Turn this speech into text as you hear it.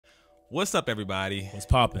What's up, everybody? What's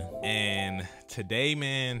poppin'? And today,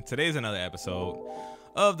 man, today's another episode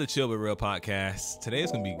of the Chill But Real podcast.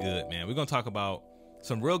 Today's gonna be good, man. We're gonna talk about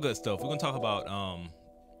some real good stuff. We're gonna talk about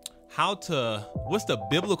what's the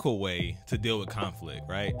biblical way to deal with conflict,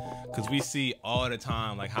 right? Because we see all the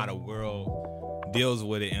time like how the world deals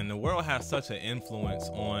with it, and the world has such an influence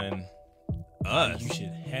on us. You should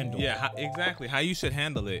handle it. Yeah, exactly. How you should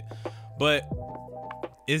handle it. But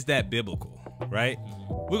is that biblical, right?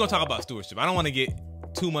 We're gonna talk about stewardship. I don't want to get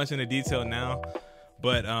too much into detail now,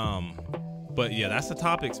 but yeah, that's the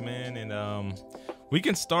topics, man. And we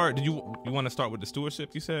can start. You want to start with the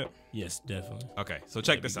stewardship? You said? Yes, definitely. Okay, so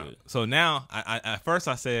check That'd this be out. good. So now, I at first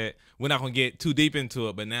I said we're not gonna get too deep into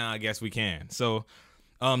it, but now I guess we can. So,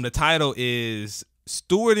 the title is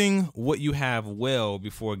 "Stewarding What You Have Well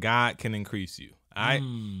Before God Can Increase You." All right,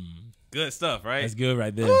 good stuff, right? That's good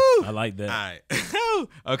right there. Woo! I like that. All right.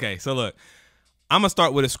 Okay, so look, I'm gonna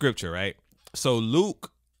start with a scripture, right? So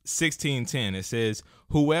Luke 16:10, it says,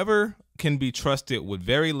 "Whoever can be trusted with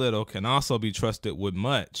very little can also be trusted with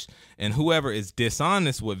much, and whoever is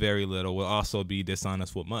dishonest with very little will also be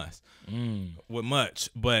dishonest with much." With much.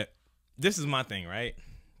 But this is my thing, right?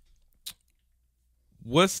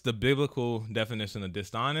 What's the biblical definition of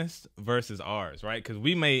dishonest versus ours, right? Because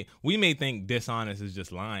we may think dishonest is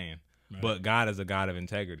just lying, right, but God is a God of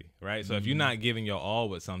integrity, right? So if you're not giving your all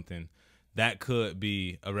with something, that could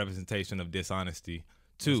be a representation of dishonesty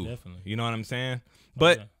too. Yes, definitely. You know what I'm saying?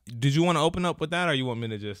 But did you want to open up with that, or you want me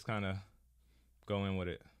to just kind of go in with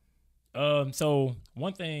it? So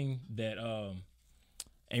one thing that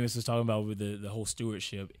Amos was talking about with the whole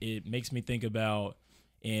stewardship, it makes me think about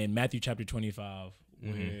in Matthew chapter 25,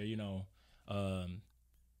 where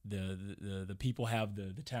the people have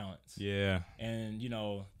the talents. Yeah. And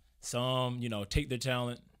some take their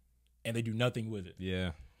talent and they do nothing with it.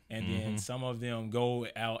 Yeah. And then some of them go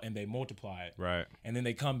out and they multiply it. Right. And then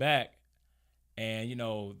they come back and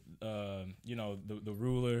the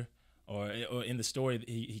ruler or in the story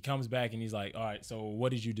he comes back and he's like, "All right, so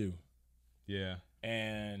what did you do?" Yeah.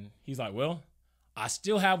 And he's like, "Well, I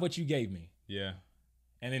still have what you gave me." Yeah.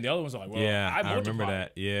 And then the other one's like, "Well, Yeah, I remember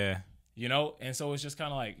that. Yeah. And so it's just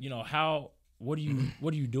kind of like, what are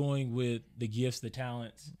you doing with the gifts, the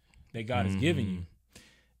talents that God has given you?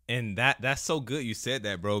 And that's so good you said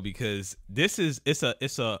that, bro, because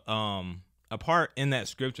it's a part in that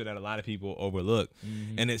scripture that a lot of people overlook.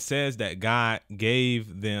 And it says that God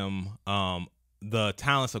gave them the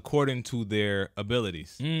talents according to their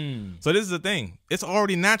abilities. So this is the thing. It's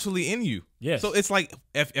already naturally in you. Yes. So it's like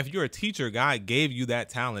if you're a teacher, God gave you that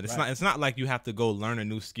talent. It's not like you have to go learn a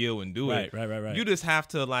new skill and do it. Right. You just have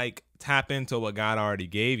to like tap into what God already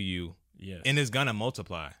gave you. Yes. And it's gonna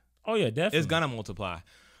multiply. Oh yeah, definitely. It's gonna multiply.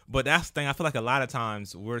 But that's the thing. I feel like a lot of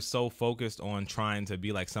times we're so focused on trying to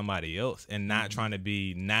be like somebody else and not trying to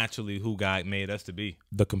be naturally who God made us to be.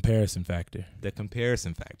 The comparison factor. The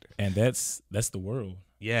comparison factor. And that's the world.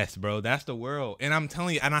 Yes, bro. That's the world. And I'm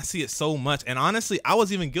telling you, and I see it so much. And honestly, I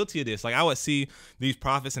was even guilty of this. Like I would see these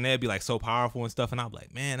prophets and they'd be like so powerful and stuff. And I'm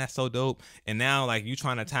like, man, that's so dope. And now like you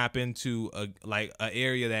trying to tap into an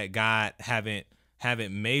area that God haven't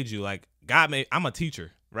made you. Like I'm a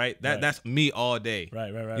teacher. Right? That's me all day.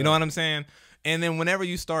 Right. You know what I'm saying? And then whenever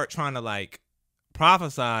you start trying to like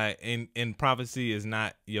prophesy and prophecy is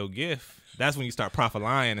not your gift, that's when you start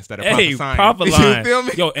prophesying instead of prophesying. Prophesying. You feel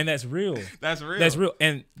me? Yo, and that's real. That's real. That's real.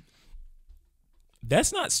 And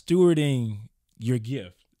that's not stewarding your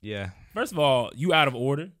gift. Yeah. First of all, you out of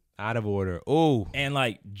order. Out of order. Oh. And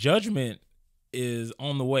like judgment is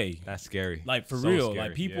on the way. That's scary. Like for So real. scary.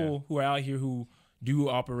 Like people who are out here who do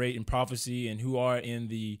operate in prophecy and who are in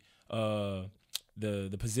the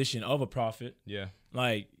position of a prophet. Yeah.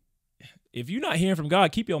 Like, if you're not hearing from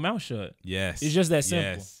God, keep your mouth shut. Yes. It's just that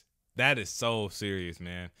simple. Yes. That is so serious,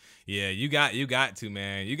 man. Yeah, you got to,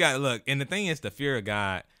 man. You got to look. And the thing is, the fear of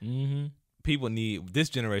God. People this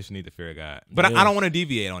generation need the fear of God. But I don't want to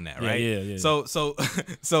deviate on that, right? Yeah.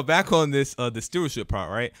 So back on this the stewardship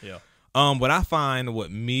part, right? Yeah. What I find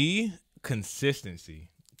consistency,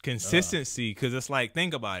 because it's like,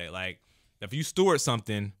 think about it, like if you steward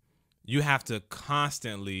something, you have to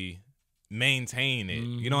constantly maintain it.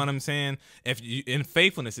 You know what I'm saying? If you in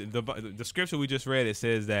faithfulness, the scripture we just read, it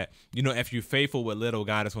says that if you're faithful with little,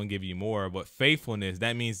 God is going to give you more. But faithfulness,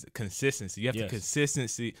 that means consistency. You have to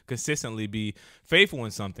consistently be faithful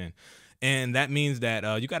in something, and that means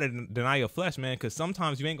that you got to deny your flesh, man, because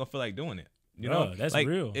sometimes you ain't gonna feel like doing it. You know, that's like,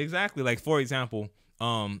 real. Exactly. Like for example,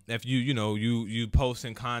 if you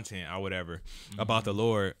posting content or whatever about the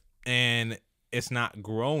Lord and it's not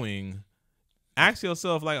growing, Ask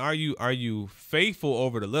yourself, like, are you faithful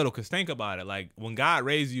over the little? Because think about it, like when God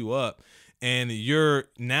raised you up, and you're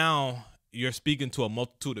speaking to a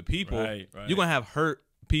multitude of people, right. you're gonna have hurt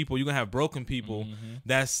people, you're gonna have broken people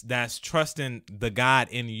that's trusting the God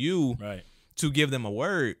in you to give them a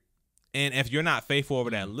word. And if you're not faithful over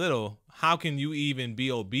that little, how can you even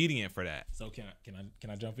be obedient for that? So can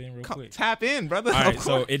I jump in real quick? Tap in, brother. All right,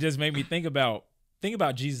 so it just made me think about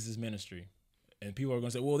Jesus' ministry. And people are going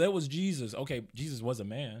to say, well, that was Jesus. Okay, Jesus was a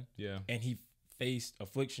man. Yeah. And he faced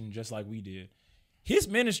affliction just like we did. His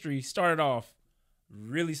ministry started off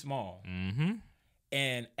really small. Mm-hmm.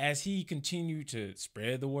 And as he continued to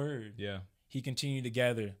spread the word, he continued to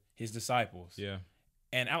gather his disciples. Yeah.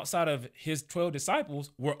 And outside of his 12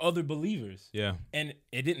 disciples were other believers. Yeah. And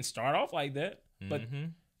it didn't start off like that, but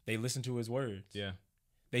they listened to his words. Yeah.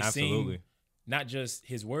 They seen not just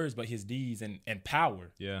his words, but his deeds and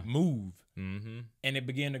power move. Mm-hmm. And it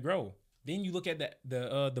began to grow. Then you look at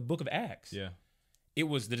the book of Acts. Yeah. It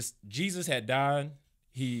was this, Jesus had died,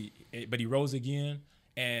 but he rose again,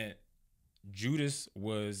 and Judas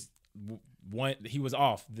was one. He was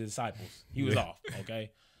off the disciples. He was off.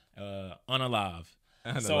 Okay, unalive.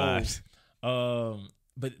 So,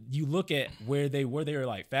 but you look at where they were. They were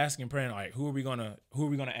like fasting and praying. Like, who are we gonna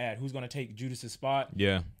add? Who's gonna take Judas's spot?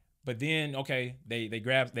 Yeah. But then, okay,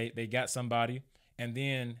 they got somebody, and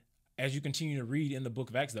then as you continue to read in the book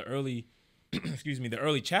of Acts, the early, the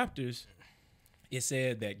early chapters, it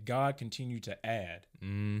said that God continued to add.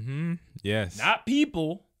 Mm-hmm. Yes. Not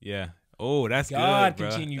people. Yeah. Oh, that's God good, bro.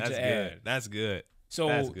 continued to add. That's good. So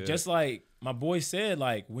that's good. Just like my boy said,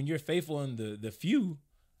 like when you're faithful in the few,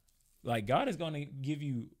 like God is going to give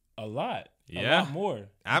you a lot more.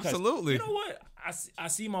 Absolutely. Because, you know what? I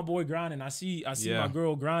see my boy grinding. I see my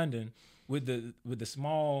girl grinding with the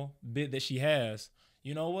small bit that she has.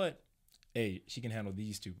 You know what? Hey, she can handle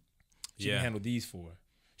these 2. She can handle these 4.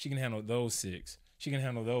 She can handle those 6. She can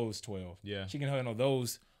handle those 12. Yeah. She can handle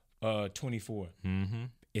those 24. Mm-hmm.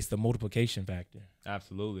 It's the multiplication factor.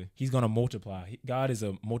 Absolutely. He's gonna multiply. God is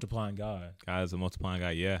a multiplying God. God is a multiplying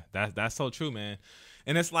God. Yeah, that's so true, man.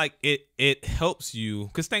 And it's like it helps you,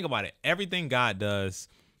 because think about it. Everything God does,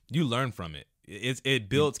 you learn from it. It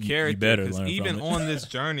builds character. You better learn even from it. On this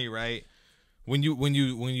journey, right? When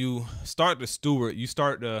you start to steward, you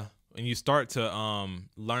start to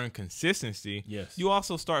learn consistency. Yes. You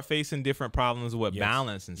also start facing different problems with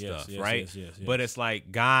balance and stuff, right? Yes. But it's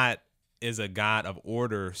like God is a God of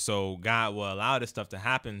order, so God will allow this stuff to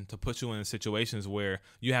happen to put you in situations where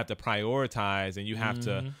you have to prioritize, and you have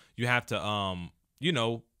to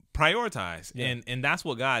prioritize. And that's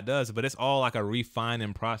what God does, but it's all like a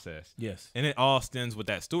refining process. Yes. And it all stems with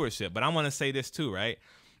that stewardship. But I want to say this too, right?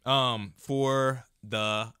 For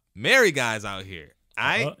the married guys out here. All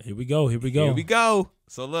right? Here we go.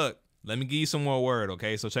 So look, let me give you some more word,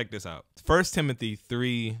 okay? So check this out. 1 Timothy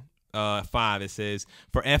 3:5, it says,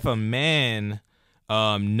 "For if a man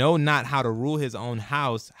know not how to rule his own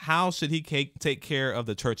house, how should he take care of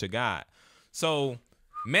the church of God?" So,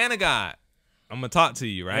 man of God, I'm going to talk to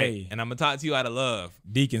you, right? Hey. And I'm going to talk to you out of love.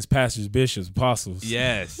 Deacons, pastors, bishops, apostles.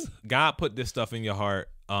 Yes. God put this stuff in your heart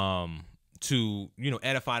to,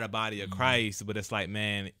 edify the body of Christ. But it's like,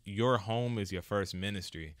 man, your home is your first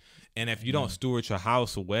ministry. And if you don't steward your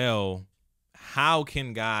house well, how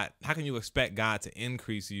can you expect God to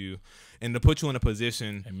increase you and to put you in a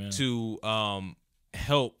position to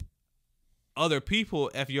help other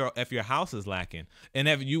people if your house is lacking? And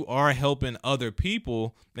if you are helping other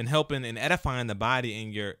people and helping and edifying the body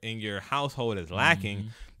in your household is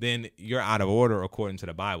lacking, then you're out of order according to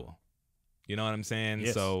the Bible. You know what I'm saying?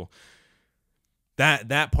 Yes. So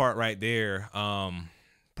that part right there,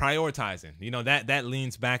 prioritizing, that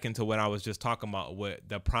leans back into what I was just talking about with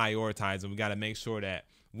the prioritizing. We got to make sure that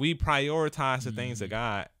we prioritize the things of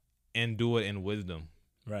God and do it in wisdom.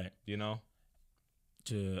 Right.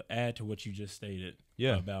 To add to what you just stated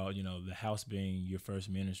about, the house being your first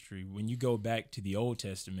ministry. When you go back to the Old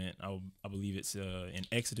Testament, I believe it's in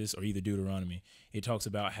Exodus or either Deuteronomy, it talks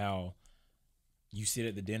about how you sit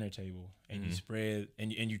at the dinner table and you spread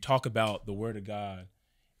and you talk about the word of God.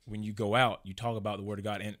 When you go out, you talk about the word of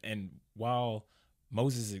God. And while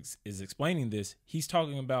Moses is explaining this, he's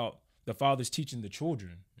talking about the fathers teaching the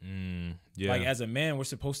children. Like as a man, we're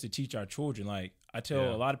supposed to teach our children. Like I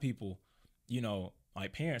tell a lot of people,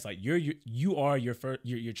 like parents, like you are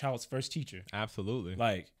your child's first teacher. Absolutely.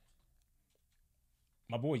 Like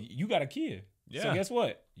my boy, you got a kid. Yeah. So guess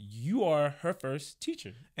what? You are her first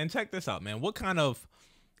teacher. And check this out, man. What kind of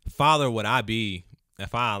father would I be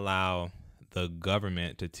if I allow the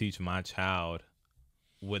government to teach my child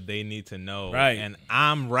what they need to know. Right. And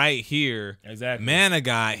I'm right here, Exactly. man of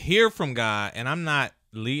God, hear from God, and I'm not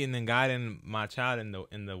leading and guiding my child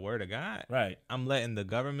in the word of God. Right. I'm letting the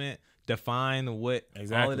government define what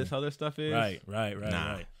all of this other stuff is.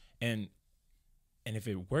 Right. And if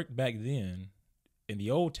it worked back then in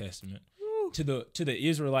the Old Testament to the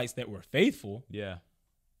Israelites that were faithful, yeah,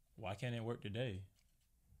 why can't it work today?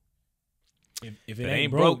 If it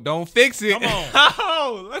ain't broke, don't fix it. Come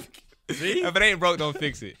on. See? If it ain't broke, don't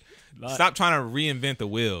fix it. Stop trying to reinvent the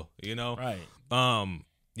wheel, you know? Right.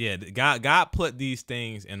 Yeah, God put these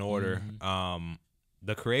things in order.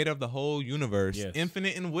 The creator of the whole universe,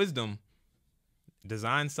 infinite in wisdom,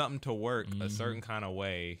 designed something to work a certain kind of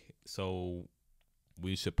way. So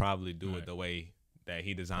we should probably do it the way that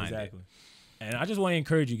he designed it. And I just want to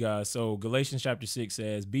encourage you guys. So Galatians chapter 6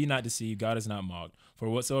 says, "Be not deceived, God is not mocked. For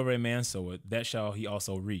whatsoever a man soweth, that shall he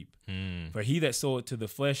also reap. For he that soweth to the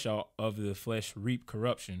flesh shall of the flesh reap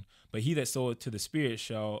corruption, but he that soweth to the Spirit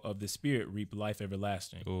shall of the Spirit reap life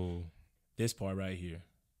everlasting." Ooh. This part right here.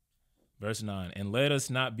 Verse 9, "And let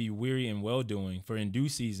us not be weary in well-doing, for in due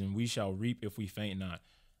season we shall reap if we faint not."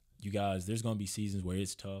 You guys, there's going to be seasons where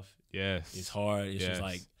it's tough. Yes. It's hard. It's just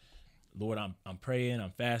like, Lord, I'm praying,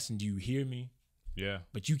 I'm fasting. Do you hear me? Yeah.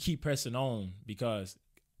 But you keep pressing on because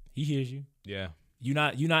he hears you. Yeah. You're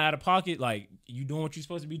not out of pocket. Like, you doing what you're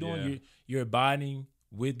supposed to be doing. Yeah. You're abiding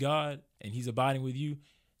with God, and he's abiding with you.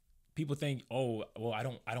 People think, oh, well, I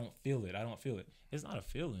don't feel it. I don't feel it. It's not a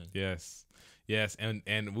feeling. Yes.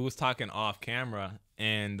 And we was talking off camera,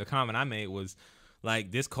 and the comment I made was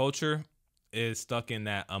like, this culture is stuck in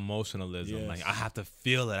that emotionalism. Yes. Like, I have to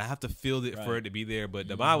feel it. I have to feel it for it to be there. But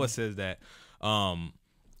the Bible says that,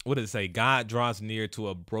 what does it say? God draws near to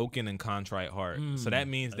a broken and contrite heart. So that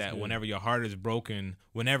means that whenever your heart is broken,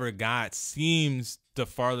 whenever God seems the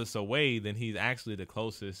farthest away, then he's actually the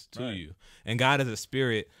closest to you. And God is a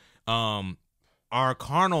spirit. Our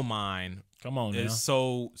carnal mind is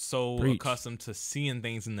so accustomed to seeing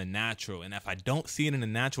things in the natural. And if I don't see it in the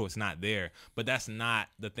natural, it's not there. But that's not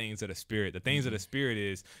the things of the spirit. The things of the spirit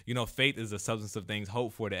is, faith is the substance of things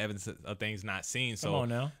hoped for, the evidence of things not seen. So, Come on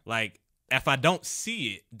now. Like, if I don't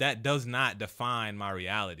see it, that does not define my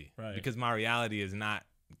reality. Right. Because my reality is not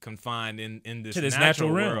confined in this, to this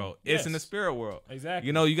natural realm. world. It's in the spirit world. Exactly.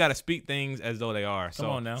 You got to speak things as though they are. Come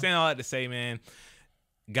on now. Saying all that to say, man,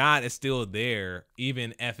 God is still there,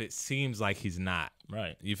 even if it seems like he's not.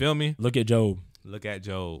 Right. You feel me? Look at Job.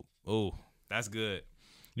 Oh, that's good.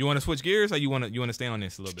 You want to switch gears, or you want to stay on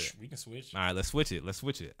this a little bit? We can switch. All right, let's switch it.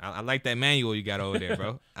 I like that manual you got over there, bro.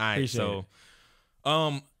 All right, Appreciate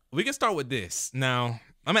it. We can start with this. Now,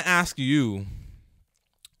 I'm going to ask you,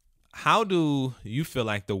 how do you feel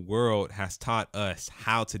like the world has taught us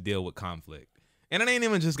how to deal with conflict? And it ain't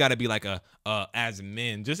even just got to be like as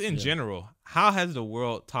men, just in general. How has the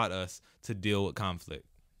world taught us to deal with conflict?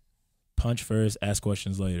 Punch first, ask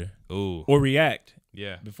questions later. Ooh. Or react.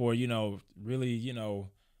 Yeah. Before, really,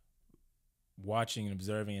 watching and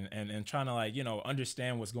observing and trying to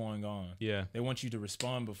understand what's going on. Yeah. They want you to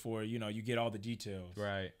respond before, you get all the details.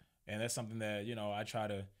 Right. And that's something that, I try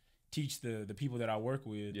to teach the people that I work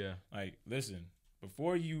with. Yeah. Like, listen,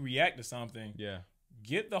 before you react to something,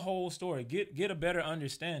 get the whole story. Get a better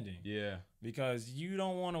understanding. Yeah. Because you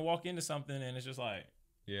don't want to walk into something and it's just like,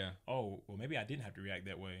 oh, well, maybe I didn't have to react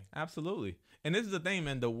that way. Absolutely. And this is the thing,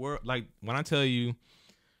 man. The world, like, when I tell you,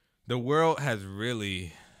 the world has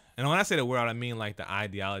really, and when I say the world, I mean like the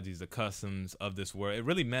ideologies, the customs of this world. It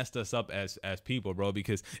really messed us up as people, bro,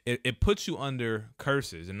 because it puts you under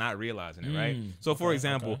curses and not realizing it, right? So, for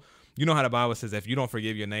example, you know how the Bible says, if you don't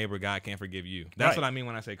forgive your neighbor, God can't forgive you. That's what I mean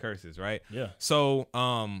when I say curses, right? Yeah. So,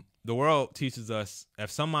 the world teaches us,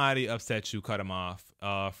 if somebody upsets you, cut them off.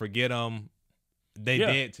 Forget them. They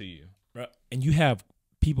dead to you. Right. And you have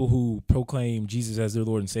people who proclaim Jesus as their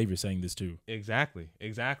Lord and Savior saying this too. Exactly.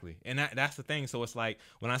 And that's the thing. So it's like,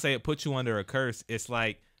 when I say it puts you under a curse, it's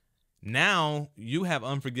like, now you have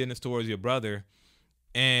unforgiveness towards your brother,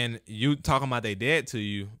 and you talking about they dead to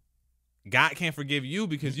you. God can't forgive you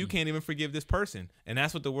because you can't even forgive this person. And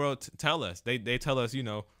that's what the world tell us. They tell us,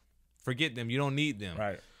 forget them. You don't need them.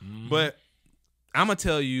 Right. But I'm going to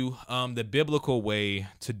tell you the biblical way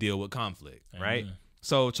to deal with conflict, right?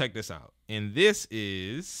 So check this out. And this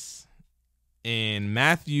is in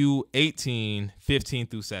Matthew 18:15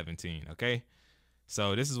 through 17, okay?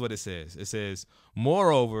 So this is what it says. It says,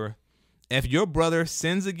 "Moreover, if your brother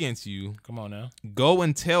sins against you, come on now, go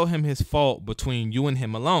and tell him his fault between you and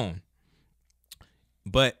him alone.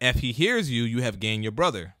 But if he hears you, you have gained your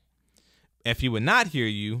brother. If he would not hear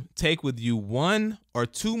you, take with you one or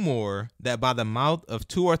two more, that by the mouth of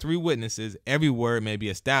two or three witnesses every word may be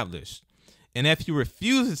established. And if he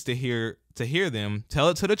refuses to hear them, tell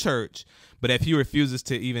it to the church. But if he refuses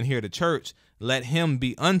to even hear the church, let him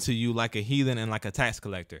be unto you like a heathen and like a tax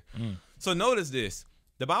collector. So notice this.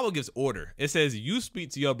 The Bible gives order. It says you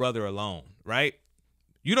speak to your brother alone, right?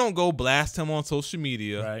 You don't go blast him on social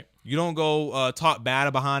media. Right. You don't go talk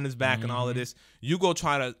bad behind his back and all of this. You go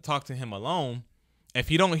try to talk to him alone. If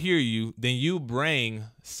he don't hear you, then you bring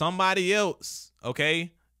somebody else,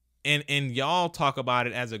 okay? And y'all talk about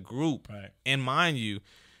it as a group. Right. And mind you,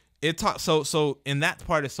 so and that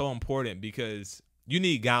part is so important because you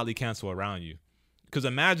need godly counsel around you. Because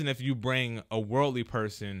imagine if you bring a worldly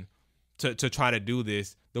person to try to do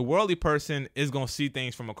this, the worldly person is going to see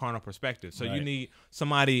things from a carnal perspective. So you need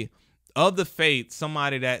somebody of the faith,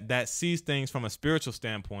 somebody that sees things from a spiritual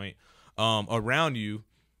standpoint around you.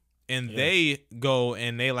 And they go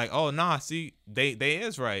and they like, oh, nah, see, they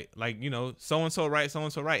is right. Like, you know, so-and-so right,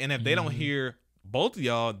 so-and-so right. And if they don't hear both of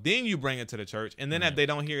y'all, then you bring it to the church. And then if they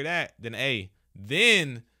don't hear that, then,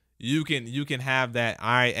 then you can have that, all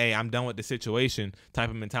right, I'm done with the situation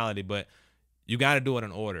type of mentality. But you got to do it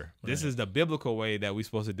in order. Right. This is the biblical way that we're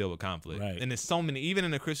supposed to deal with conflict. Right. And there's so many, even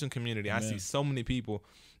in the Christian community, I see so many people,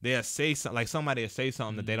 they'll say something, like somebody will say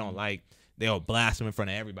something that they don't like, they'll blast them in front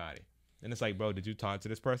of everybody. And it's like, bro, did you talk to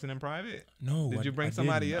this person in private? No. Did you bring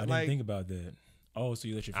somebody up? I didn't think about that. Oh, so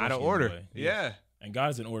you let your flesh out of order. Yeah. And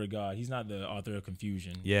God is an order God. He's not the author of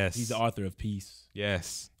confusion. Yes. He's the author of peace.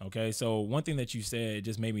 Yes. Okay. So one thing that you said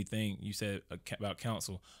just made me think. You said about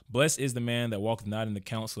counsel. Blessed is the man that walketh not in the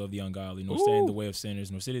counsel of the ungodly, nor stand in the way of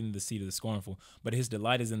sinners, nor sit in the seat of the scornful. But his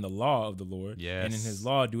delight is in the law of the Lord. Yes. And in his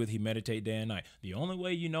law doeth he meditate day and night. The only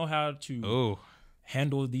way you know how to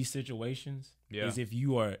handle these situations is if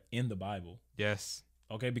you are in the Bible. Yes.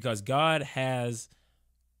 Okay. Because God has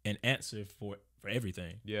an answer for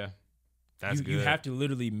everything. Yeah. That's good. You have to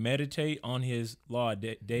literally meditate on his law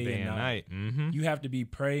day and night. Mm-hmm. You have to be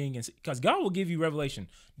praying, and because God will give you revelation.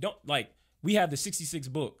 We have the 66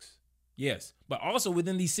 books, yes, but also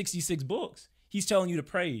within these 66 books, he's telling you to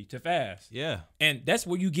pray, to fast. Yeah. And that's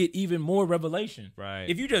where you get even more revelation. Right.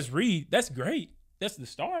 If you just read, that's great. That's the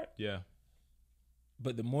start. Yeah.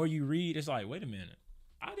 But the more you read, it's like, wait a minute.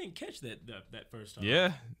 I didn't catch that first time.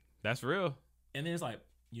 Yeah. That's real. And then it's like,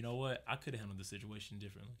 you know what? I could have handled the situation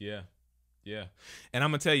differently. Yeah. Yeah. And I'm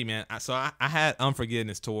going to tell you, man, I had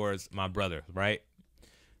unforgiveness towards my brother, right?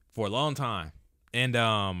 For a long time. And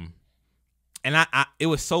I it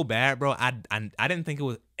was so bad, bro. I didn't think it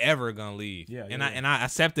was ever going to leave. Yeah. And I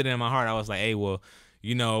accepted it in my heart. I was like, hey, well,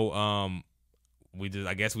 you know,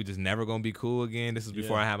 I guess we just never going to be cool again. This is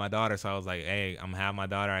before I had my daughter. So I was like, hey, I'm going to have my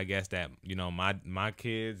daughter. I guess that, you know, my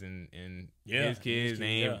kids and his kids,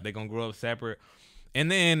 they're going to grow up separate. And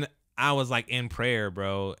then I was like in prayer,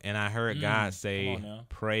 bro, and I heard God say,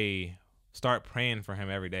 pray, start praying for him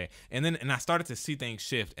every day. And I started to see things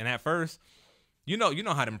shift. And at first, you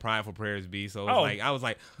know how them prideful prayers be. So I was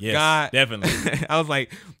like, yes, God, definitely. I was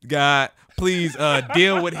like, God, please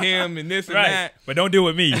deal with him and this and that. But don't deal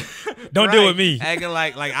with me. Don't deal with me. Acting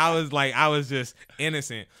like I was just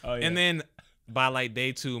innocent. Oh, yeah. And then by like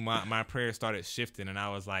day 2, my prayer started shifting, and I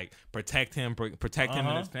was like, protect him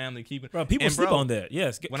and his family, Bro, people sleep on that.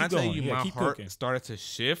 Yes, when I tell you, my heart started to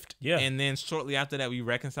shift. Yeah, and then shortly after that, we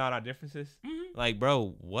reconciled our differences. Like,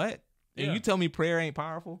 bro, what? And you tell me prayer ain't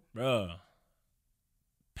powerful, bro?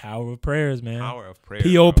 Power of prayers, man. Power of prayers.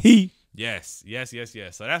 P.O.P. Yes.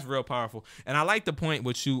 So that's real powerful. And I like the point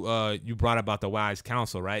which you brought about the wise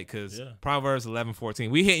counsel, right? Because Proverbs 11:14.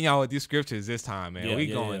 We hitting y'all with these scriptures this time, man. We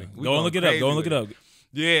Go and look it up. Go and look it up.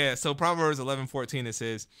 Yeah. So Proverbs 11:14, it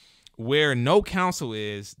says, where no counsel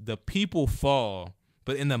is, the people fall,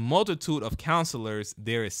 but in the multitude of counselors,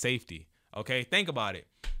 there is safety. Okay, think about it.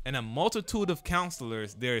 In a multitude of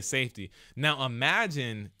counselors, there is safety. Now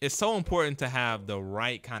imagine, it's so important to have the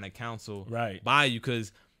right kind of counsel by you,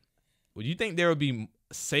 because would you think there would be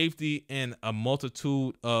safety in a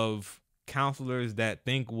multitude of counselors that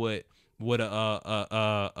think with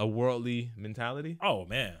a worldly mentality? Oh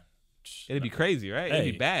man, it'd be crazy, right?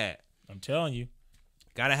 It'd be bad. I'm telling you,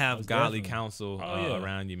 gotta have godly counsel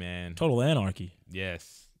around you, man. Total anarchy.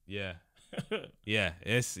 Yes, yeah,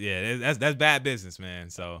 that's bad business, man.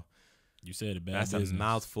 So you said it, bad. That's business. A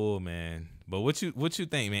mouthful, man. But what you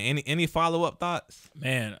think, man? Any follow-up thoughts,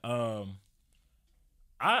 man?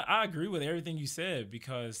 I agree with everything you said,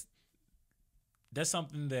 because that's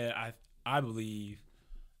something that I believe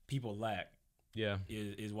people lack. Yeah,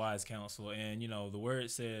 is wise counsel. And you know, the word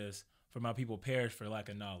says, "For my people perish for lack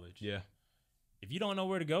of knowledge." Yeah. If you don't know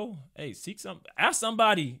where to go, hey, ask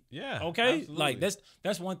somebody. Yeah. Okay. Absolutely. Like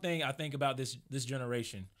that's one thing I think about this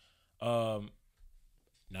generation. Not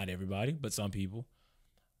everybody, but some people.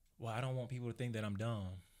 well, I don't want people to think that I'm dumb.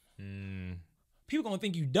 Mm. People gonna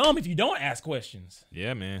think you dumb if you don't ask questions.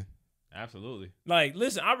 Yeah, man. Absolutely. Like,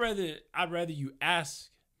 listen, I'd rather you ask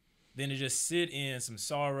than to just sit in some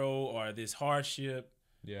sorrow or this hardship,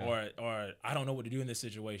 or I don't know what to do in this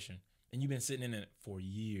situation, and you've been sitting in it for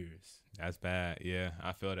years. That's bad. Yeah,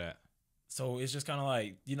 I feel that. So it's just kind of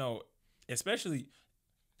like, you know, especially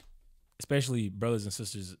brothers and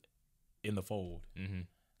sisters in the fold. Mm-hmm.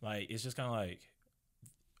 Like, it's just kind of like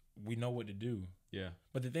we know what to do. Yeah.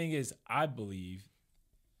 But the thing is, I believe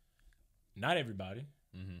not everybody,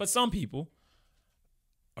 mm-hmm. but some people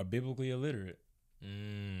are biblically illiterate.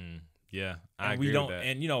 Yeah, I agree with that.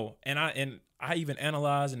 And you know, and I even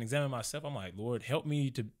analyze and examine myself. I'm like, Lord, help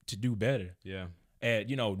me to do better. Yeah. At,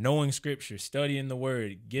 you know, knowing scripture, studying the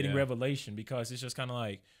word, getting revelation, because it's just kind of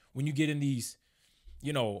like when you get in these,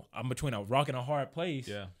 you know, I'm between a rock and a hard place.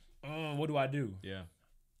 Yeah. What do I do? Yeah.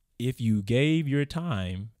 If you gave your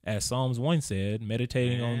time, as Psalms 1 said,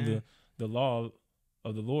 meditating on the law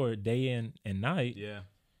of the Lord day in and night,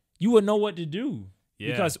 you would know what to do.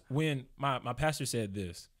 Yeah. Because when my pastor said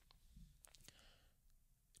this,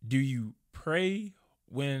 do you pray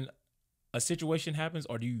when a situation happens,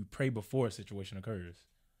 or do you pray before a situation occurs?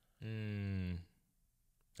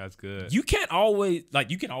 That's good. You can't always, like,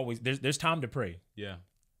 there's time to pray. Yeah.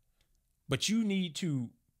 But you need to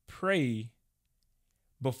pray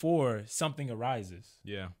before something arises.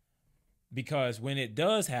 Yeah. Because when it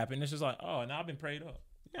does happen, it's just like, oh, now I've been prayed up.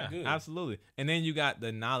 Yeah, absolutely. And then you got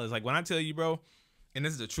the knowledge. Like when I tell you, bro, and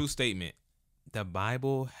this is a true statement, the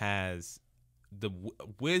Bible has the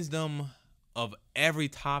wisdom of every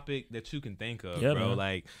topic that you can think of, bro. Man.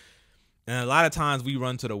 Like, and a lot of times we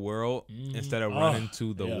run to the world instead of running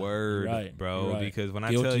to the word, bro. Because when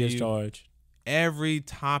I tell you, every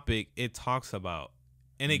topic it talks about,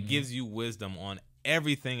 and it gives you wisdom on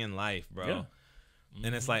everything in life, bro. Yeah.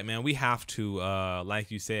 And it's like, man, we have to,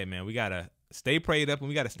 like you said, man, we gotta stay prayed up, and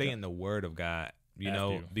we gotta stay in the Word of God, you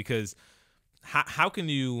know, because how can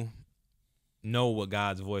you know what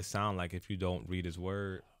God's voice sound like if you don't read His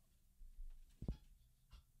Word?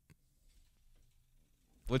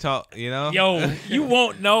 We'll talk, you know. Yo, you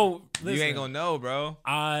won't know. Listen, you ain't gonna know, bro.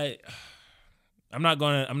 I'm not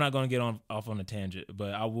gonna get off on a tangent,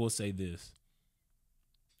 but I will say this: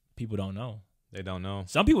 people don't know. They don't know.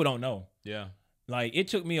 Some people don't know. Yeah. Like, it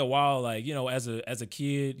took me a while, like, you know, as a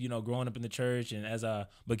kid, you know, growing up in the church, and as I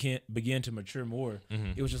began to mature more,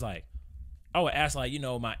 it was just like, I would ask, like, you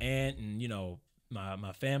know, my aunt and, you know,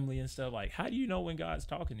 my family and stuff, like, how do you know when God's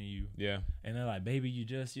talking to you? Yeah. And they're like, baby, you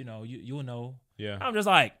just, you know, you'll know. Yeah. I'm just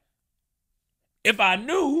like, if I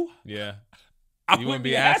knew, I wouldn't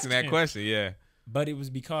be asking that question. Yeah. But it was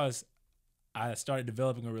because I started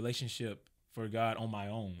developing a relationship for God on my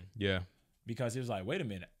own. Yeah. Because it was like, wait a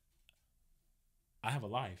minute, I have a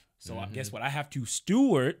life, so I guess what, I have to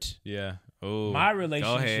steward my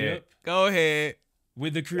relationship. Go ahead.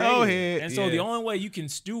 With the Creator. Go ahead. And so the only way you can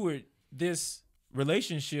steward this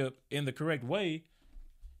relationship in the correct way,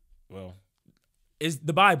 well, is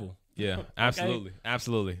the Bible. Yeah, absolutely.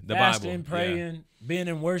 Absolutely. The Fasting, Bible. Praying, being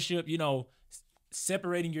in worship, you know,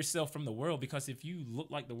 separating yourself from the world, because if you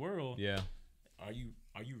look like the world, are you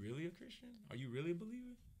really a Christian? Are you really a believer?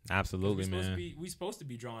 Absolutely, man. We're supposed to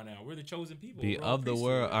be drawn out. We're the chosen people. Be of the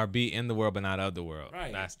world, or be in the world, but not of the world.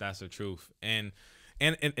 Right. That's the truth. And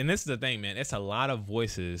this is the thing, man. It's a lot of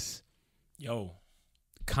voices,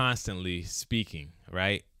 constantly speaking,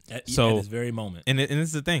 right? At this very moment. And this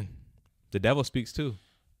is the thing, the devil speaks too.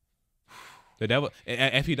 The devil,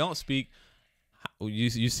 if he don't speak, you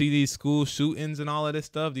see these school shootings and all of this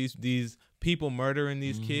stuff. These people murdering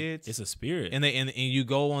these kids. It's a spirit. And you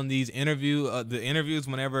go on these interviews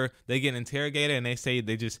whenever they get interrogated, and they say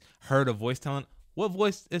they just heard a voice telling. What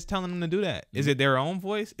voice is telling them to do that? Is it their own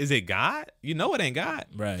voice? Is it God? You know it ain't God.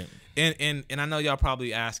 Right. And I know y'all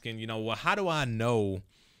probably asking, you know, well, how do I know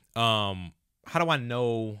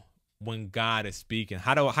when God is speaking?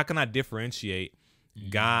 How can I differentiate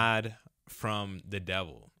God from the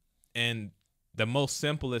devil? And the most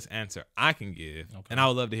simplest answer I can give, and I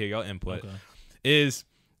would love to hear your input, is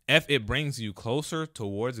if it brings you closer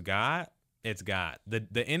towards God, it's God.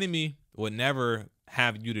 The enemy would never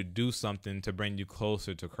have you to do something to bring you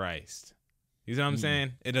closer to Christ. You know what I'm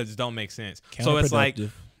saying? It just don't make sense. So it's like,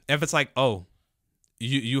 if it's like, oh,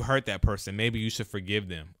 you hurt that person, maybe you should forgive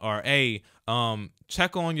them. Or, hey,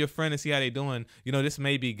 check on your friend and see how they doing. You know, this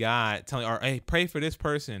may be God telling, or, hey, pray for this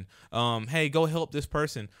person. Hey, go help this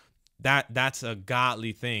person. That's a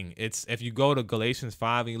godly thing. It's, if you go to Galatians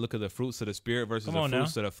 5 and you look at the fruits of the Spirit versus the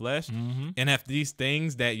fruits of the flesh, and if these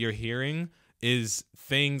things that you're hearing is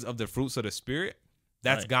things of the fruits of the Spirit,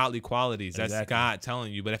 That's godly qualities. That's Exactly. God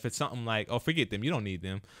telling you. But if it's something like, oh, forget them, you don't need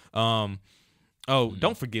them.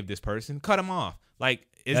 Don't forgive this person, cut them off. Like,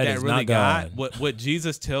 is that really God? Would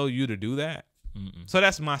Jesus tell you to do that? So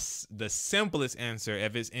that's the simplest answer.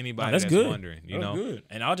 If it's anybody that's wondering, you know. Good.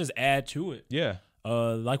 And I'll just add to it. Yeah.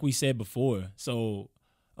 Like we said before. So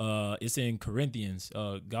it's in Corinthians.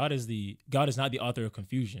 God is not the author of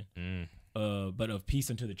confusion, but of peace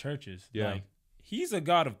unto the churches. Yeah. Like, he's a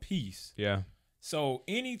God of peace. Yeah. So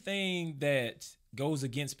anything that goes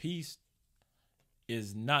against peace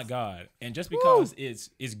is not God. And just because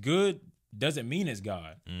it's good doesn't mean it's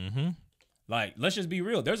God. Like, let's just be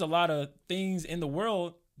real. There's a lot of things in the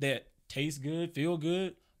world that taste good, feel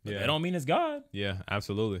good, but that don't mean it's God. Yeah,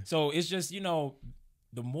 absolutely. So it's just, you know,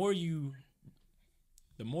 the more you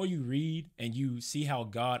read and you see how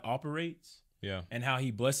God operates, and how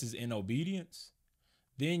he blesses in obedience,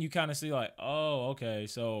 then you kind of see like, oh, okay,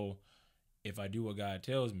 so if I do what God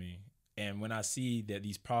tells me, and when I see that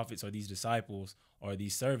these prophets or these disciples or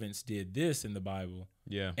these servants did this in the Bible,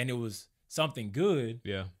 and it was something good,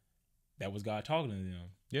 that was God talking to them.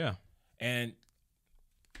 Yeah. And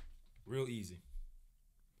real easy.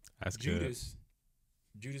 That's good.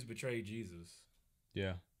 Judas betrayed Jesus.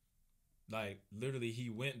 Yeah. Like, literally,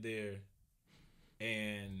 he went there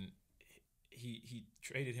and he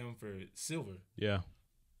traded him for silver. Yeah.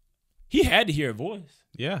 He had to hear a voice.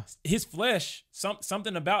 Yeah. His flesh,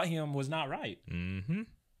 something about him was not right.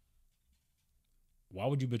 Why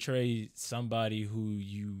would you betray somebody who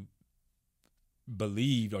you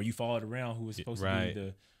believed or you followed around, who was supposed to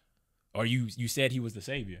be or you said he was the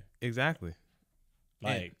savior? Exactly.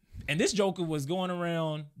 Like, and this joker was going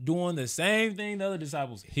around doing the same thing the other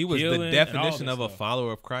disciples. He was the definition of a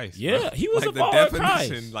follower of Christ. Yeah, bro. he was like a follower of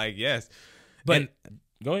Christ. Like, yes. But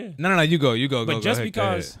go ahead. No, you go. But just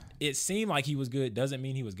because it seemed like he was good doesn't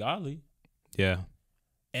mean he was godly. Yeah.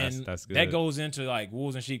 And that's good. that goes into like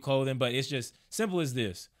wolves in sheep clothing, but it's just simple as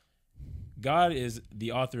this. God is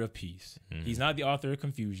the author of peace. He's not the author of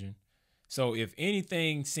confusion. So if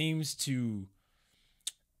anything seems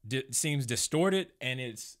distorted and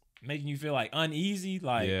it's making you feel like uneasy,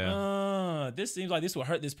 like, this seems like this will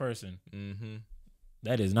hurt this person.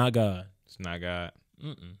 That is not God. It's not God.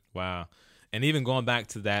 Wow. And even going back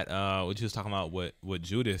to that, what you was talking about with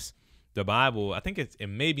Judas, the Bible, I think it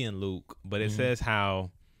may be in Luke, but it says how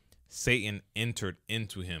Satan entered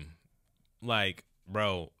into him. Like,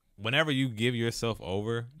 bro, whenever you give yourself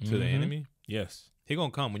over to the enemy, he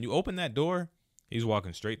gonna come. When you open that door, he's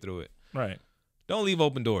walking straight through it. Right. Don't leave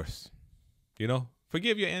open doors. You know,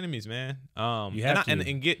 forgive your enemies, man. You have to.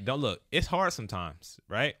 And don't look. It's hard sometimes,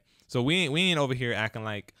 right? So we ain't over here acting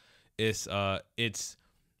like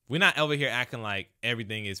we're not over here acting like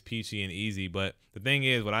everything is peachy and easy. But the thing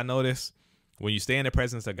is, what I notice, when you stay in the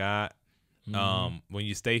presence of God, when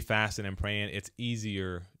you stay fasting and praying, it's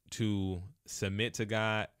easier to submit to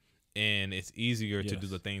God, and it's easier to do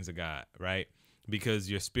the things of God, right? Because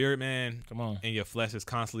your spirit, man, and your flesh is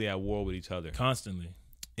constantly at war with each other. Constantly.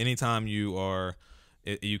 Anytime you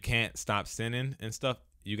can't stop sinning and stuff,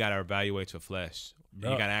 you got to evaluate your flesh. You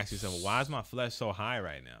got to ask yourself, why is my flesh so high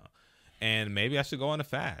right now? And maybe I should go on a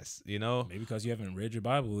fast, you know? Maybe because you haven't read your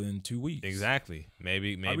Bible in 2 weeks. Exactly.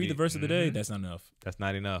 Maybe. I read the verse of the day. That's not enough. That's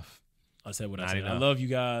not enough. I said what I said. I love you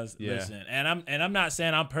guys. Yeah. Listen, and I'm not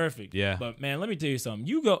saying I'm perfect. Yeah. But man, let me tell you something.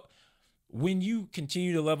 When you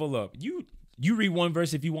continue to level up, you read one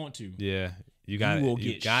verse if you want to. Yeah. You will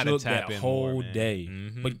get shook that whole day.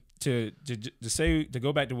 But to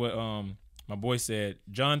go back to what my boy said,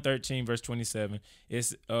 John 13 verse 27.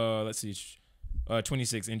 It's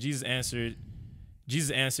 26. And Jesus answered,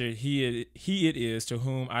 he it is to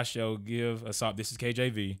whom I shall give a sop. This is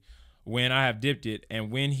KJV. When I have dipped it, and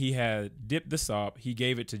when he had dipped the sop, he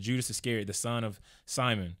gave it to Judas Iscariot, the son of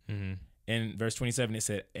Simon. In verse 27, it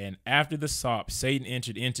said, and after the sop, Satan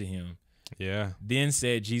entered into him. Yeah. Then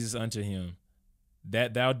said Jesus unto him,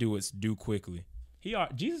 that thou doest, do quickly.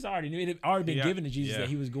 Jesus already knew. It had already been given to Jesus that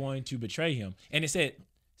he was going to betray him. And it said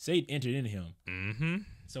Satan entered into him.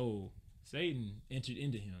 So Satan entered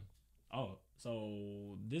into him. Oh,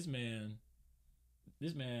 so this man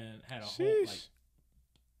had a whole, like,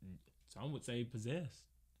 some would say possessed.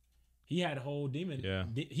 He had a whole demon. Yeah.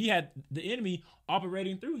 He had the enemy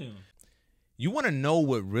operating through him. You want to know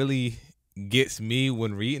what really gets me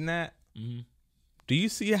when reading that? Do you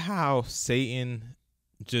see how Satan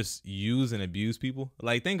just use and abuse people?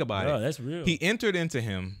 Like, think about it. That's real. He entered into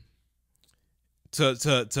him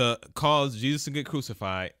to cause Jesus to get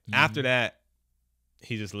crucified. After that,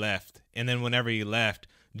 he just left. And then whenever he left,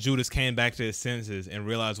 Judas came back to his senses and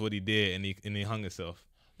realized what he did, and he hung himself.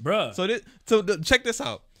 Bruh. So check this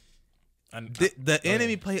out. The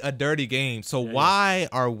enemy play a dirty game. So why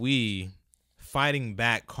are we fighting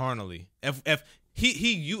back carnally? If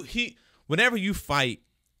he whenever you fight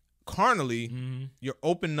carnally, you're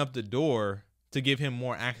opening up the door to give him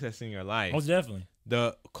more access in your life. Most definitely.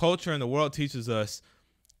 The culture and the world teaches us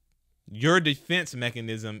your defense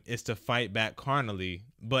mechanism is to fight back carnally.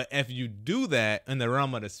 But if you do that in the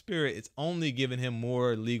realm of the spirit, it's only giving him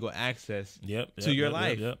more legal access to your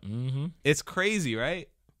life. It's crazy, right?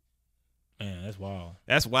 Man, that's wild.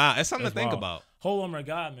 That's wild. That's something to think about. Whole armor of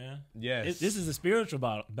God, man. Yes. This is a spiritual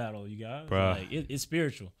battle, you guys. Bruh. Like, it's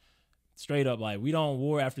spiritual. Straight up, like, we don't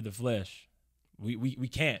war after the flesh. We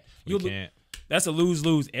can't. We can't. That's a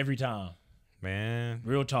lose-lose every time. Man.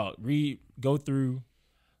 Real talk. Read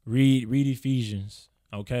Ephesians,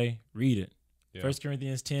 okay? Read it. Yeah. 1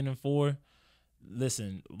 Corinthians 10:4.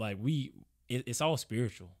 Listen, like it's all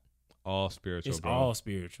spiritual. All spiritual, bro. All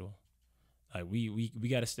spiritual. Like we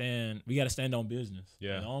gotta stand. We gotta stand on business.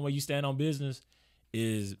 Yeah. And the only way you stand on business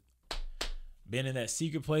is being in that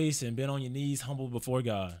secret place and being on your knees, humble before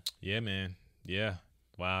God. Yeah, man. Yeah.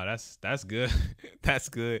 Wow, that's good. That's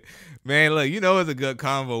good, man. Look, it's a good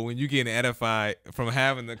convo when you getting edified from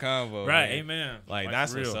having the convo, right? Man. Amen. Like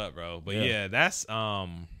that's what's up, bro. But yeah, that's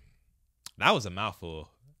that was a mouthful.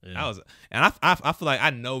 Yeah. That was, and I feel like I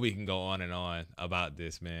know we can go on and on about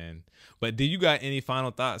this, man. But do you got any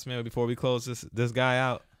final thoughts, man, before we close this guy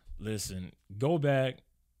out? Listen, go back,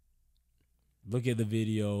 look at the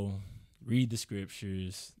video, read the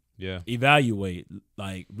scriptures, evaluate,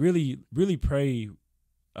 like really, really pray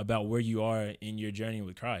about where you are in your journey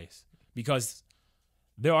with Christ, because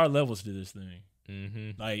there are levels to this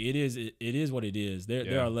thing. Like it is what it is.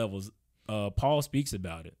 There are levels. Paul speaks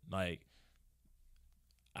about it. Like,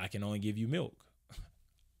 I can only give you milk.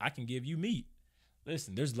 I can give you meat.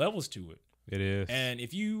 Listen, there's levels to it. It is. And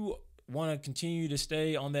if you want to continue to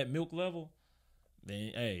stay on that milk level,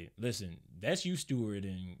 then hey, listen, that's you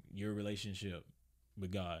stewarding your relationship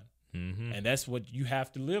with God. And that's what you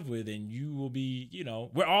have to live with, and you will be,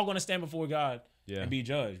 we're all going to stand before God and be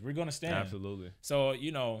judged. We're going to stand. Absolutely. So,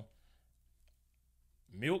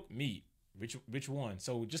 milk, meat, which one?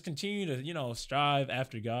 So just continue to, strive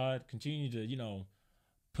after God, continue to,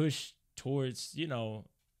 push towards,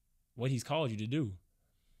 what he's called you to do.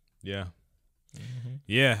 Yeah.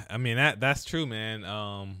 Yeah. I mean, that's true, man.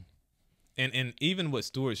 And even with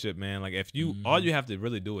stewardship, man, like if you, all you have to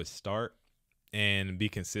really do is start and be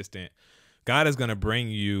consistent, God is going to bring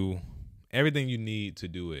you everything you need to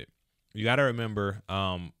do it. You got to remember,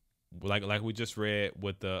 like we just read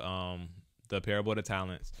with the parable of the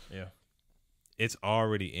talents. Yeah. It's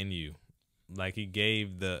already in you. Like he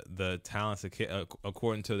gave the talents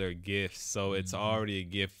according to their gifts. So it's already a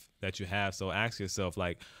gift that you have. So ask yourself,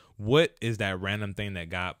 like, what is that random thing that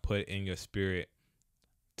God put in your spirit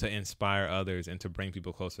to inspire others and to bring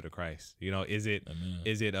people closer to Christ? Is it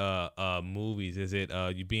movies? Is it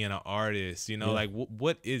you being an artist? Like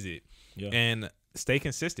what is it? And stay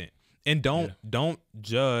consistent, and don't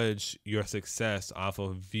judge your success off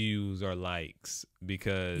of views or likes,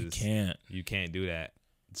 because you can't do that.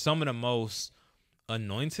 Some of the most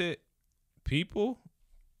anointed people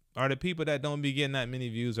are the people that don't be getting that many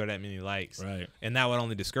views or that many likes, right? And that would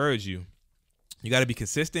only discourage you. You got to be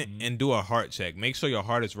consistent and do a heart check. Make sure your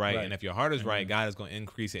heart is right. And if your heart is right, God is going to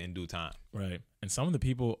increase it in due time. Right. And some of the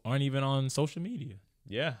people aren't even on social media.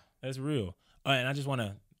 Yeah. That's real. And I just want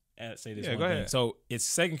to say this one go thing. ahead. So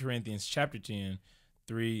it's 2 Corinthians chapter 10,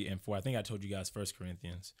 3 and 4. I think I told you guys 1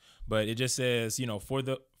 Corinthians. But it just says,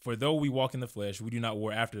 for though we walk in the flesh, we do not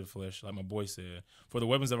war after the flesh, like my boy said. For the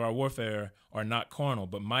weapons of our warfare are not carnal,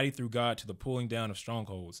 but mighty through God to the pulling down of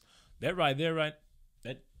strongholds. That right there, right?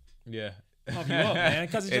 That pump you up, man,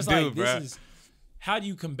 because it's just this is how do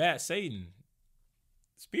you combat Satan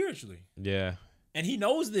spiritually? Yeah. And he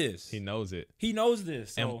knows this. He knows it. He knows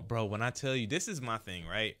this. So. And bro, when I tell you, this is my thing,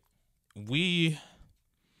 right? And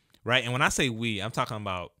when I say we, I'm talking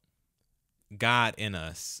about God in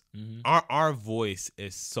us. Our voice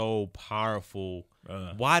is so powerful.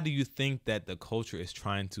 Why do you think that the culture is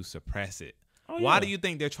trying to suppress it? Why do you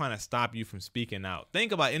think they're trying to stop you from speaking out?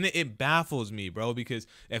 Think about it. And it baffles me, bro, because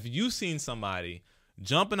if you've seen somebody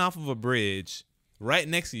jumping off of a bridge right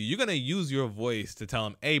next to you, you're going to use your voice to tell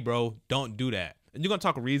them, hey, bro, don't do that. And you're going to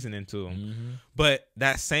talk reason into them. But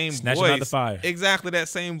that same Snatch voice, him out the fire. Exactly that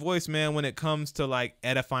same voice, man, when it comes to like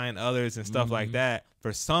edifying others and stuff like that,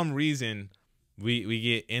 for some reason, we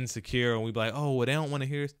get insecure and we be like, oh, well, they don't want to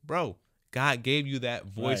hear us. Bro, God gave you that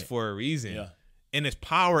voice for a reason. Yeah. And there's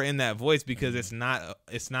power in that voice because it's not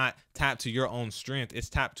tapped to your own strength. It's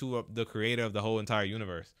tapped to the creator of the whole entire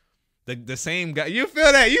universe. The same God. You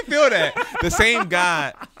feel that? You feel that? The same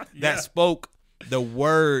God that spoke the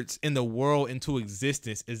words in the world into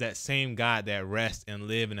existence is that same God that rests and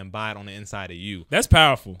live and abide on the inside of you. That's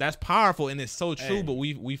powerful. That's powerful, and it's so true. Hey. But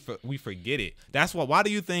we forget it. That's why. Why do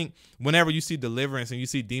you think whenever you see deliverance and you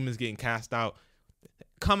see demons getting cast out,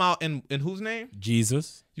 come out in whose name?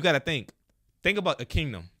 Jesus. You got to think about a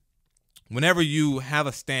kingdom. Whenever you have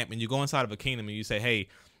a stamp and you go inside of a kingdom and you say, "Hey,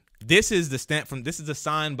 this is the stamp this is a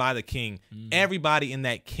sign by the king." Everybody in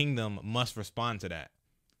that kingdom must respond to that.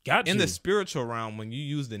 In the spiritual realm, when you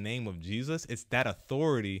use the name of Jesus, it's that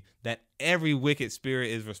authority that every wicked spirit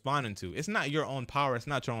is responding to. It's not your own power. It's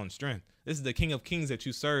not your own strength. This is the King of Kings that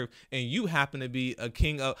you serve, and you happen to be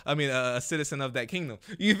a citizen of that kingdom.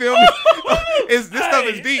 You feel me? This stuff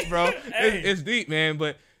is deep, bro. It's deep, man.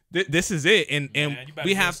 But this is it, and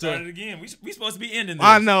we have to start it again. We supposed to be ending this.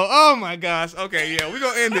 I know. Oh my gosh. Okay, yeah, we're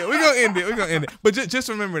gonna end it. We're gonna end it. But just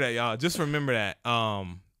remember that, y'all. Just remember that.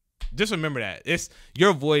 Just remember that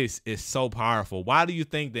your voice is so powerful. Why do you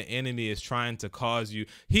think the enemy is trying to cause you?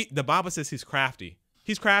 The Bible says he's crafty.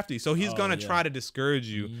 He's crafty, so he's gonna try to discourage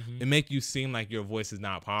you and make you seem like your voice is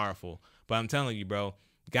not powerful. But I'm telling you, bro,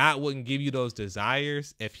 God wouldn't give you those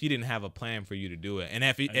desires if He didn't have a plan for you to do it. And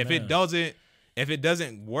if it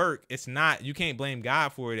doesn't work, it's not. You can't blame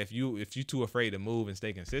God for it if you're too afraid to move and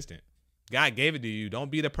stay consistent. God gave it to you. Don't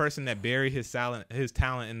be the person that buried his talent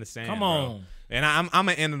in the sand. Come on. Bro. And I'm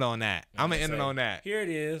gonna end it on that. I'm gonna end it on that. Here it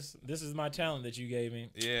is. This is my talent that you gave me.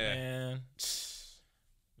 Yeah.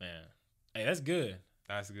 Man. Hey, that's good.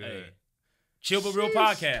 That's good. Hey. Chill But Real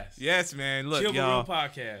podcast. Yes, man. Look, Chill y'all.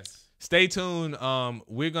 But Real podcast. Stay tuned.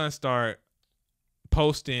 We're gonna start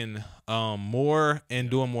posting more and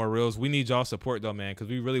doing more reels. We need y'all support though, man, because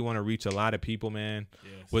we really want to reach a lot of people, man.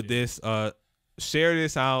 Yes, with this. Share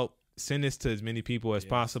this out. Send this to as many people as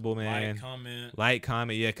possible, man. Like,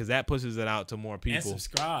 comment, yeah, because that pushes it out to more people. And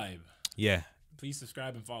subscribe. Yeah. Please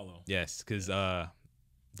subscribe and follow. Yes, because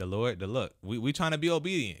we trying to be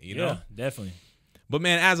obedient, you know? Yeah, definitely. But,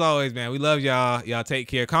 man, as always, man, we love y'all. Y'all take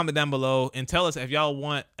care. Comment down below and tell us if y'all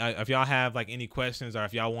want, if y'all have, like, any questions or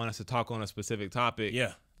if y'all want us to talk on a specific topic.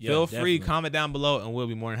 Yeah. Feel free, comment down below, and we'll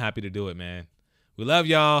be more than happy to do it, man. We love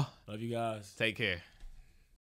y'all. Love you guys. Take care.